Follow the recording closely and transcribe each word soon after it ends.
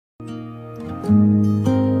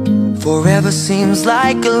Forever seems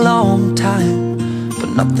like a long time, but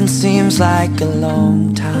nothing seems like a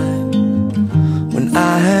long time when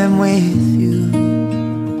I am with you.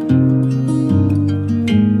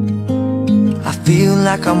 I feel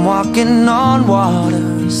like I'm walking on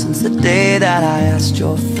water since the day that I asked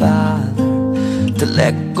your father to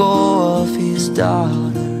let go of his daughter.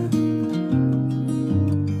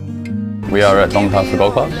 We are at Doncaster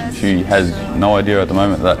Golf Club. She has no idea at the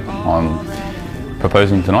moment that I'm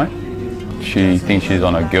proposing tonight. She thinks she's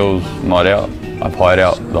on a girls' night out. I've hired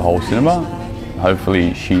out the whole cinema.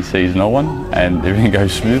 Hopefully she sees no one and everything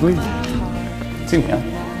goes smoothly. It's in here.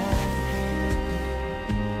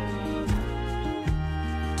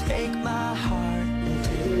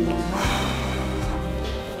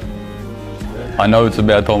 I know it's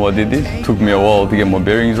about time I did this. It took me a while to get my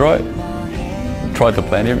bearings right. Tried to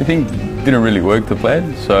plan everything. Didn't really work to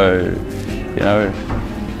plan, so, you know,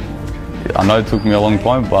 I know it took me a long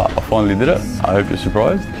time, but I finally did it. I hope you're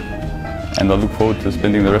surprised, and I look forward to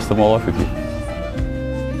spending the rest of my life with you.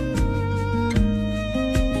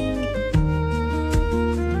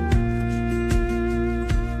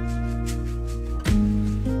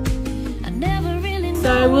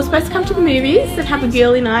 So we were supposed to come to the movies and have a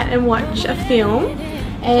girly night and watch a film,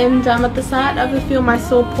 and at the start of the film I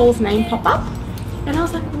saw Paul's name pop up, and I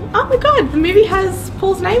was like, oh my god, the movie has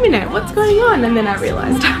Paul's name in it, what's going on? And then I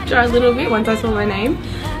realised after a little bit, once I saw my name,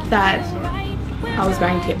 that I was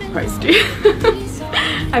going to get proposed to.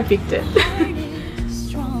 I picked it.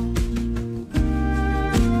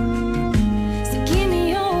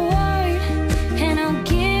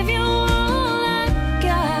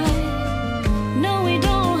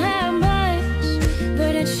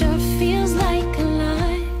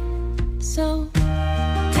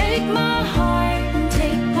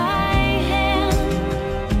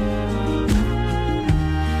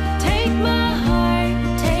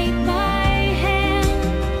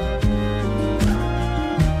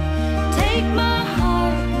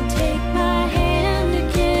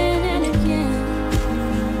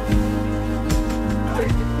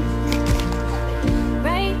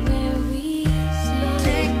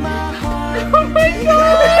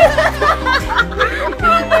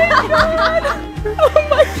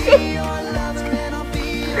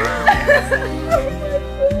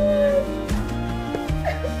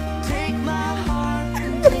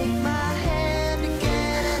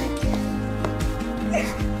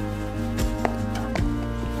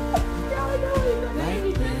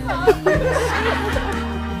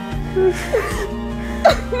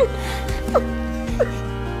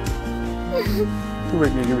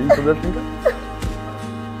 Wait, you read for that finger?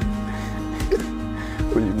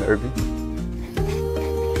 Will you marry me?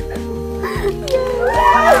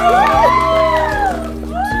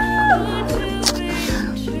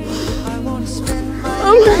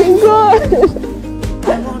 Oh my god!